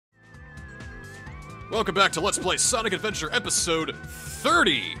Welcome back to Let's Play Sonic Adventure Episode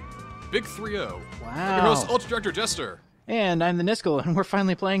 30! Big 3-0. Wow. I'm your host, Ultra Director Jester. And I'm the Niskel, and we're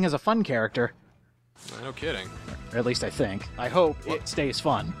finally playing as a fun character. No kidding. Or at least I think. I hope it stays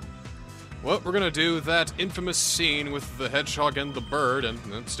fun. Well, we're gonna do that infamous scene with the hedgehog and the bird, and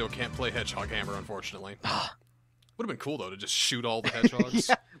still can't play Hedgehog Hammer, unfortunately. Would have been cool, though, to just shoot all the hedgehogs.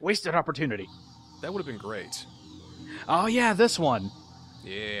 Yeah, wasted opportunity. That would have been great. Oh yeah, this one.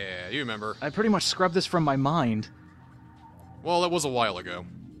 Yeah, you remember. I pretty much scrubbed this from my mind. Well, that was a while ago.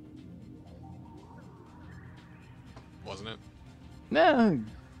 Wasn't it? A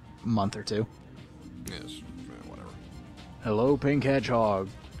month or two. Yes, whatever. Hello, Pink Hedgehog.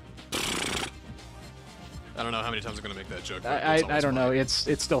 I don't know how many times I'm gonna make that joke. I don't know.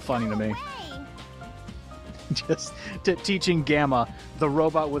 It's still funny to me. Just teaching Gamma, the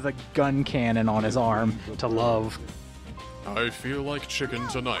robot with a gun cannon on his arm, to love. I feel like chicken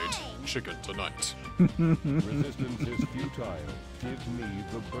tonight. Chicken tonight. Resistance is futile. Give me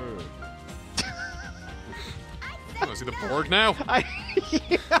the bird. Oh, is he the Borg now? Why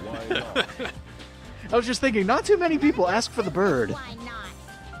not? I was just thinking, not too many people ask for the bird. Why not?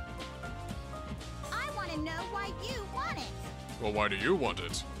 I want to know why you want it. Well, why do you want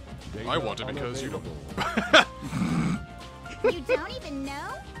it? Data I want it because you don't. unavailable. You don't even know?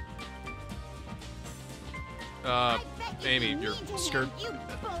 I bet you Amy, mean your to skirt. him, you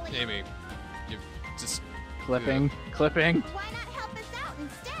bully. Amy, you just. Clipping, clipping. Why not help us out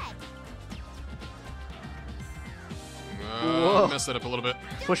instead? Whoa. Messed that up a little bit.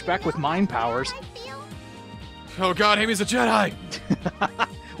 Push back with mind powers. I feel Oh god, Amy's a Jedi!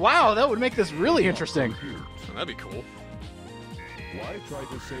 Wow, that would make this really interesting. Oh, that'd be cool. Why try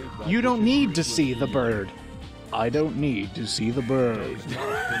to save that You don't which is need to see the bird. I don't need to see the bird. does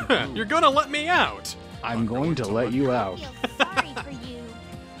not conclude? You're gonna let me out! I'm going to let you I out. feel sorry for you.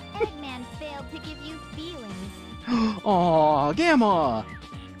 Eggman failed to give you feelings. Aw, Gamma!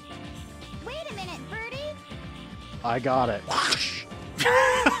 Wait a minute, Birdie. I got it.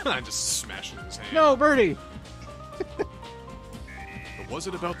 I'm just smashing his hand. No, Birdie! But was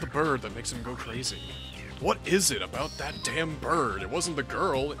it about the bird that makes him go crazy? What is it about that damn bird? It wasn't the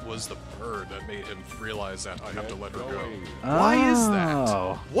girl, it was the bird that made him realize that I have to let her go. Why is that?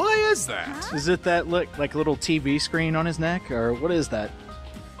 Oh. Why is that? Is it that like little TV screen on his neck, or what is that?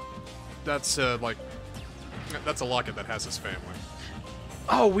 That's that's a locket that has his family.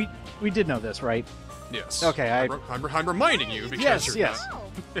 Oh, we did know this, right? Yes. Okay, I'm reminding you because you're yes. not.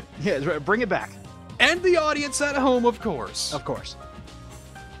 Oh, Yeah, bring it back. And the audience at home, of course. Of course.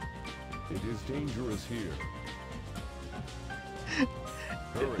 It is dangerous here.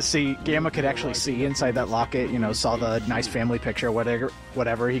 Hurry. See, Gamma could actually see inside that locket, saw the nice family picture,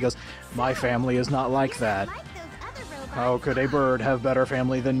 whatever. He goes, my family is not like that. like those other robots. How could a bird have better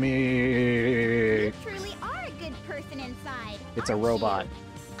family than me? You truly are a good person inside. It's a aren't robot. you?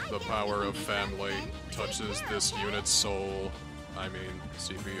 I The bet power you of can family then take touches care this of unit's soul. I mean,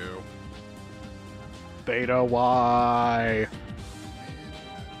 CPU. Beta Y.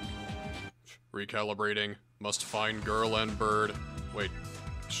 Recalibrating. Must find girl and bird. Wait.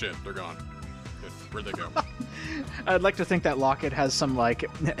 Shit, they're gone. Where'd they go? I'd like to think that locket has some,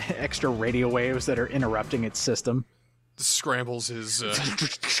 extra radio waves that are interrupting its system. Scrambles his,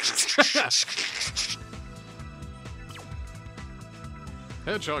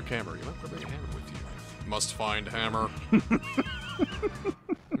 Hedgehog hammer. You might bring a hammer with you. Must find hammer.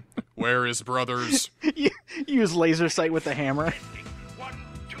 Where is brothers? Use laser sight with the hammer. 1,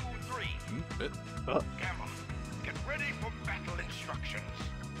 2, 3. Bit. Gamma, get ready for battle instructions.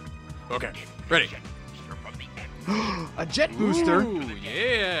 Okay, ready. Jet booster from the end. A jet booster. Ooh,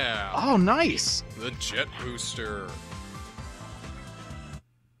 yeah. Oh, nice. The jet booster.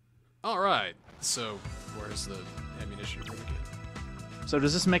 Alright, so where's the ammunition room again? So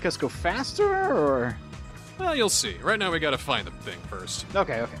does this make us go faster, or? Well, you'll see. Right now we gotta find the thing first.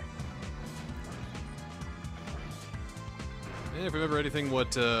 Okay. And if we remember anything,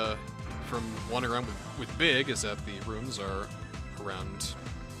 what, from wandering around with Big, is that the rooms are around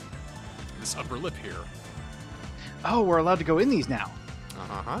this upper lip here. Oh, we're allowed to go in these now.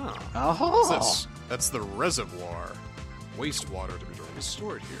 Uh-huh. Oh. What's this? That's the reservoir. Wastewater to be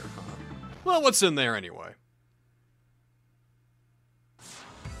stored here, huh? Well, what's in there anyway?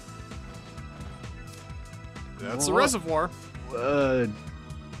 That's the What? reservoir.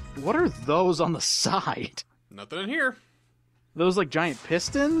 What are those on the side? Nothing in here. Those like giant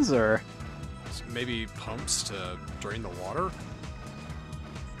pistons, or? Maybe pumps to drain the water?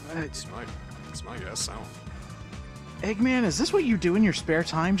 It's my guess. I don't. Eggman, is this what you do in your spare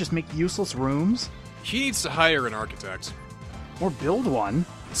time? Just make useless rooms? He needs to hire an architect. Or build one?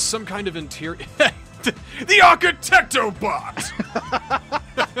 Some kind of interior... The Architectobot!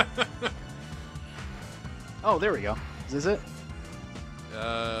 Oh, there we go. Is this it?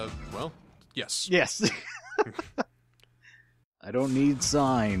 Well, yes. Yes. I don't need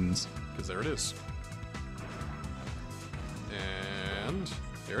signs. Because there it is. And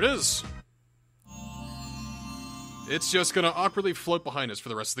there it is. It's just gonna awkwardly float behind us for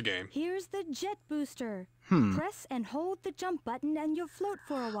the rest of the game. Here's the jet booster. Press and hold the jump button and you'll float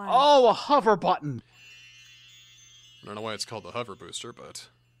for a while. Oh, a hover button. I don't know why it's called the hover booster, but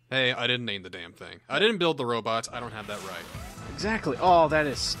hey, I didn't name the damn thing. I didn't build the robots. I don't have that right. Exactly. Oh,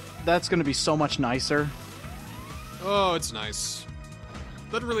 that's going to be so much nicer. Oh, it's nice.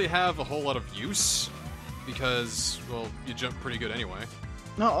 Doesn't really have a whole lot of use because, well, you jump pretty good anyway.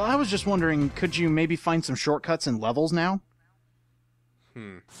 No, I was just wondering, could you maybe find some shortcuts in levels now?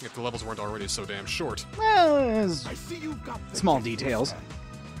 If the levels weren't already so damn short. Well, I see you've got the small jet details. booster.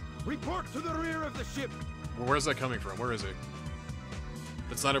 Report to the rear of the ship. Where's that coming from? Where is he?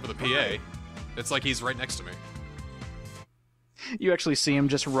 It's not over the PA. It's like he's right next to me. You actually see him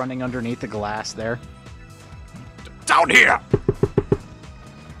just running underneath the glass there. Down here!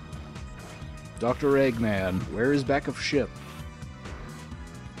 Dr. Eggman, where is back of ship?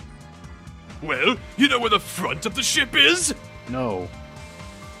 Well, you know where the front of the ship is? No.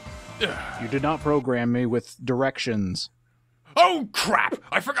 You did not program me with directions. Oh, crap!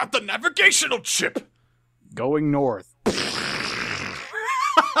 I forgot the navigational chip! Going north. The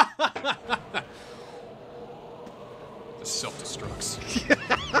self-destructs.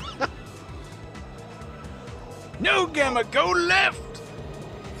 No, Gamma, go left!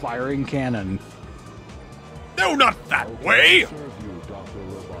 Firing cannon. No, not that way! Serve you, Dr.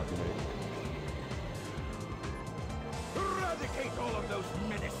 Robotnik. Eradicate all of those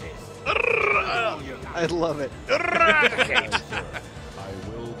menaces. I love it. Aye, sir. I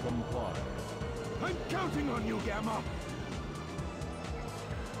will comply. I'm counting on you, Gamma.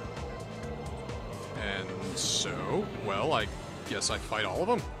 And so, well, I guess I fight all of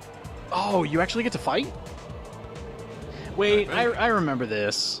them. Oh, you actually get to fight? Wait, I remember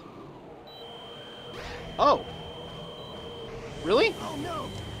this. Oh. Really? Oh no.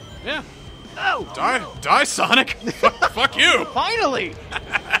 Yeah. Oh! Die, Sonic! Fuck you! Finally!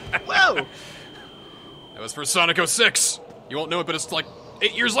 Whoa! That was for Sonic 06. You won't know it, but it's like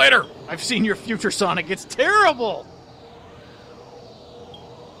 8 years later. I've seen your future, Sonic. It's terrible!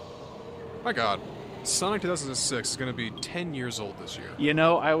 My god. Sonic 2006 is going to be 10 years old this year. You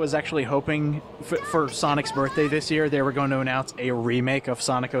know, I was actually hoping for Sonic's birthday this year, they were going to announce a remake of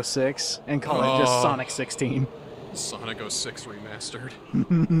Sonic 06 and call it just Sonic 16. Sonic 06 remastered.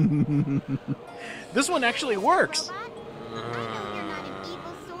 This one actually works! You're not an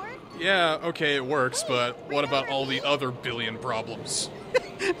evil sword. Yeah, okay, it works, but what about all the other billion problems?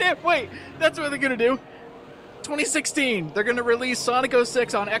 Wait, that's what they're gonna do. 2016, they're gonna release Sonic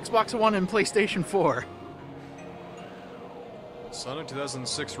 06 on Xbox One and PlayStation 4. Sonic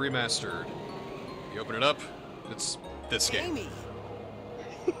 2006 remastered. You open it up, it's this game.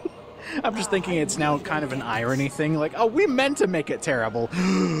 I'm just thinking it's now kind of an irony thing, like, oh, we meant to make it terrible.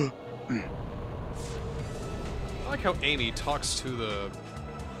 I like how Amy talks to the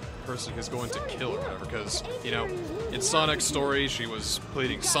person who's going to kill or whatever, because, you know, in Sonic's story, she was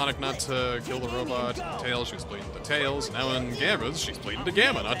pleading Sonic not to kill the robot. In Tails, she was pleading to Tails. Now in Gamma's, she's pleading to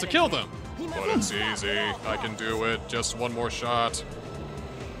Gamma not to kill them. But it's easy. I can do it. Just one more shot.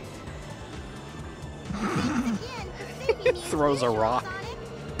 Throws a rock.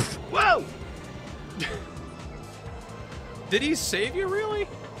 Whoa! Did he save you, really?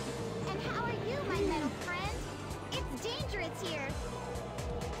 And how are you, my metal friend? It's dangerous here.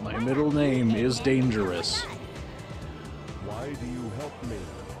 My middle name is Dangerous. Why do you help me?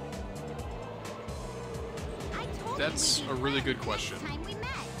 I told That's you a really good question. time we met.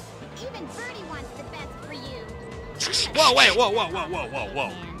 Even Birdie wants the best for you. Whoa, wait,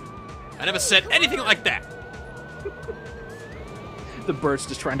 whoa. I never said anything like that. The bird's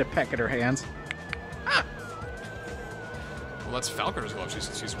just trying to peck at her hands. Well, that's Falconer's glove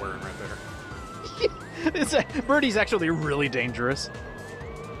she's wearing right there. Birdie's actually really dangerous.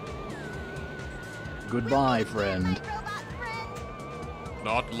 Goodbye, friend. My robot friend.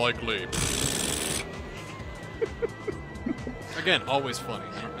 Not likely. Again, always funny.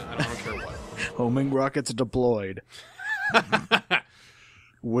 I don't care what. Homing rockets deployed.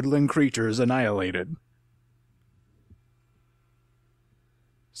 Woodland creatures annihilated.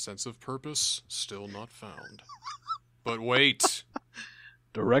 Sense of purpose still not found. But wait.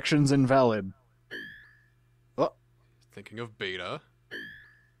 Directions invalid. Oh, Thinking of Beta.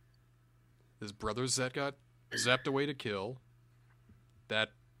 His brothers that got zapped away to kill. That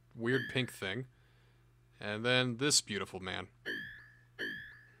weird pink thing. And then this beautiful man.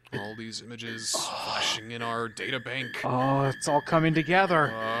 All these images flashing in our data bank. Oh, it's all coming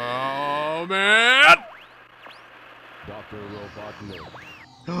together. Oh, man! Dr. Robotnik.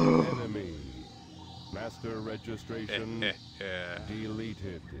 Enemy. Master registration.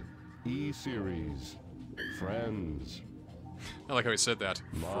 Deleted. E-series. Friends. I like how he said that.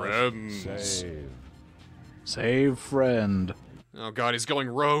 Must Friends. Save. Save friend. Oh god, he's going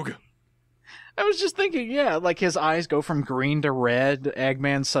rogue. I was just thinking, yeah, like his eyes go from green to red.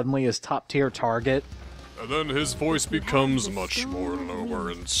 Eggman suddenly is top tier target. And then his voice becomes much more lower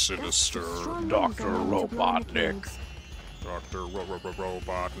and sinister. Dr. Robotnik. Dr.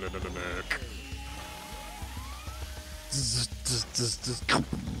 Robotnik.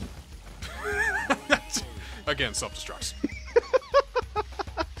 Again, self-destructs.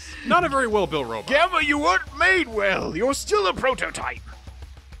 Not a very well-built robot. Gamma, you weren't made well. You're still a prototype.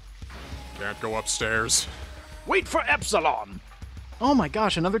 Can't go upstairs. Wait for Epsilon. Oh my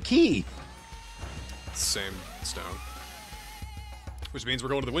gosh, another key. Same stone. Which means we're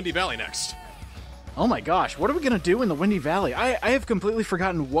going to the Windy Valley next. Oh my gosh, what are we going to do in the Windy Valley? I have completely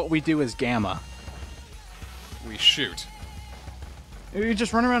forgotten what we do as Gamma. We shoot. You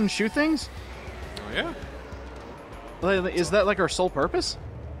just run around and shoot things? Oh yeah? Is that like our sole purpose?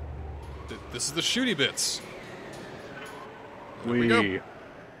 This is the shooty bits. There We go.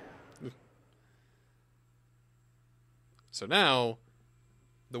 So now,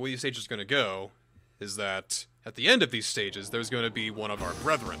 the way these stages are going to go is that at the end of these stages, there's going to be one of our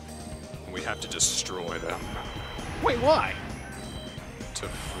brethren. And we have to destroy them Wait, why? to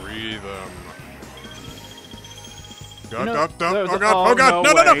free them. No, God, there's- oh god, oh god,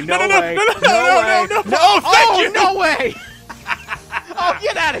 no, way, no, way, no, no, thank you! no way! Oh,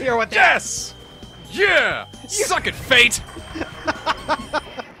 get out of here with that! Yes! Yeah! Suck it, fate!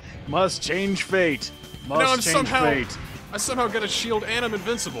 Must change fate. Must Now I'm change fate. I somehow got a shield and I'm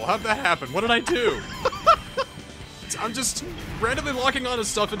invincible. How'd that happen? What did I do? I'm just randomly locking onto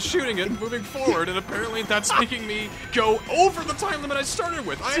stuff and shooting it and moving forward, and apparently that's making me go over the time limit I started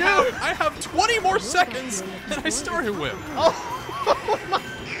with. I have 20 more seconds than I started with. Oh my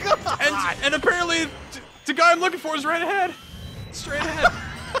god! And apparently the guy I'm looking for is right ahead. Straight ahead.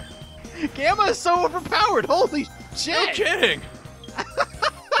 Gamma is so overpowered. Holy shit! No kidding.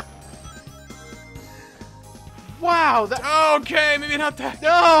 Wow! That Okay, maybe not that.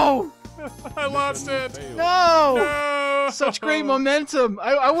 no! I lost it. No! No. Such great momentum.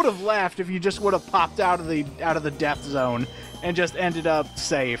 I would have laughed if you just would have popped out of the death zone and just ended up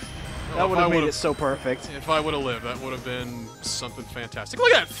safe. That would have made it so perfect. If I would have lived, that would have been something fantastic.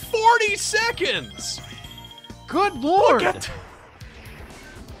 Look at that, 40 seconds. Good lord! Look at.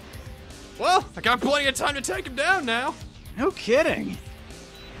 Well, I got plenty of time to take him down now. No kidding.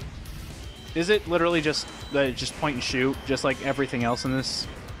 Is it literally just point and shoot, just like everything else in this?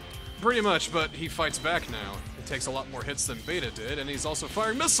 Pretty much, but he fights back now. It takes a lot more hits than Beta did, and he's also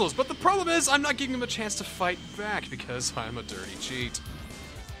firing missiles. But the problem is, I'm not giving him a chance to fight back because I'm a dirty cheat.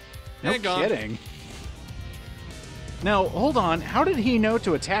 No Hang on. kidding. Now, hold on. How did he know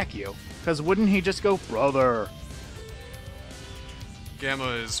to attack you? Because wouldn't he just go, brother? Gamma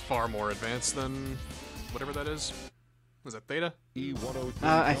is far more advanced than whatever that is. Was that Theta? E103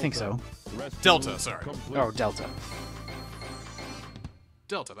 I think so. Delta, sorry. Complete. Oh, Delta.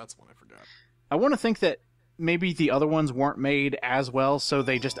 Delta, that's the one I forgot. I want to think that maybe the other ones weren't made as well, so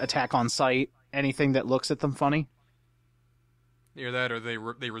they just attack on sight anything that looks at them funny. Either that, or they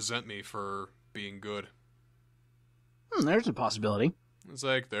resent me for being good. There's a possibility. It's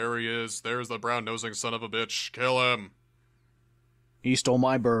like, there he is. There's the brown-nosing son of a bitch. Kill him. He stole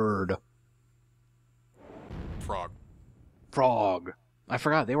my bird. Frog. Frog. I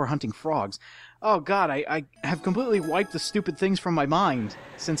forgot, they were hunting frogs. Oh god, I have completely wiped the stupid things from my mind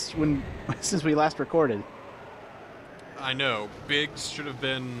since we last recorded. I know. Biggs should have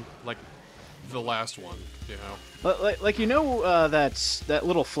been, like, the last one, you know? Like you know that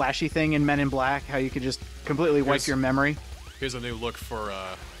little flashy thing in Men in Black, how you could just completely wipe your memory? Here's a new look for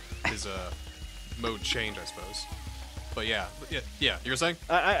his mode change, I suppose. But yeah, you were saying?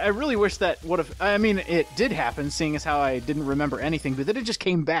 I really wish that would have... I mean, it did happen, seeing as how I didn't remember anything, but then it just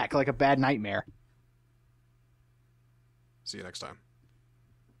came back like a bad nightmare. See you next time.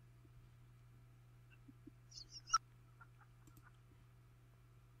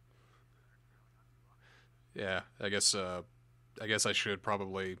 Yeah, I guess I should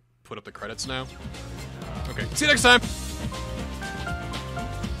probably put up the credits now. Okay, see you next time!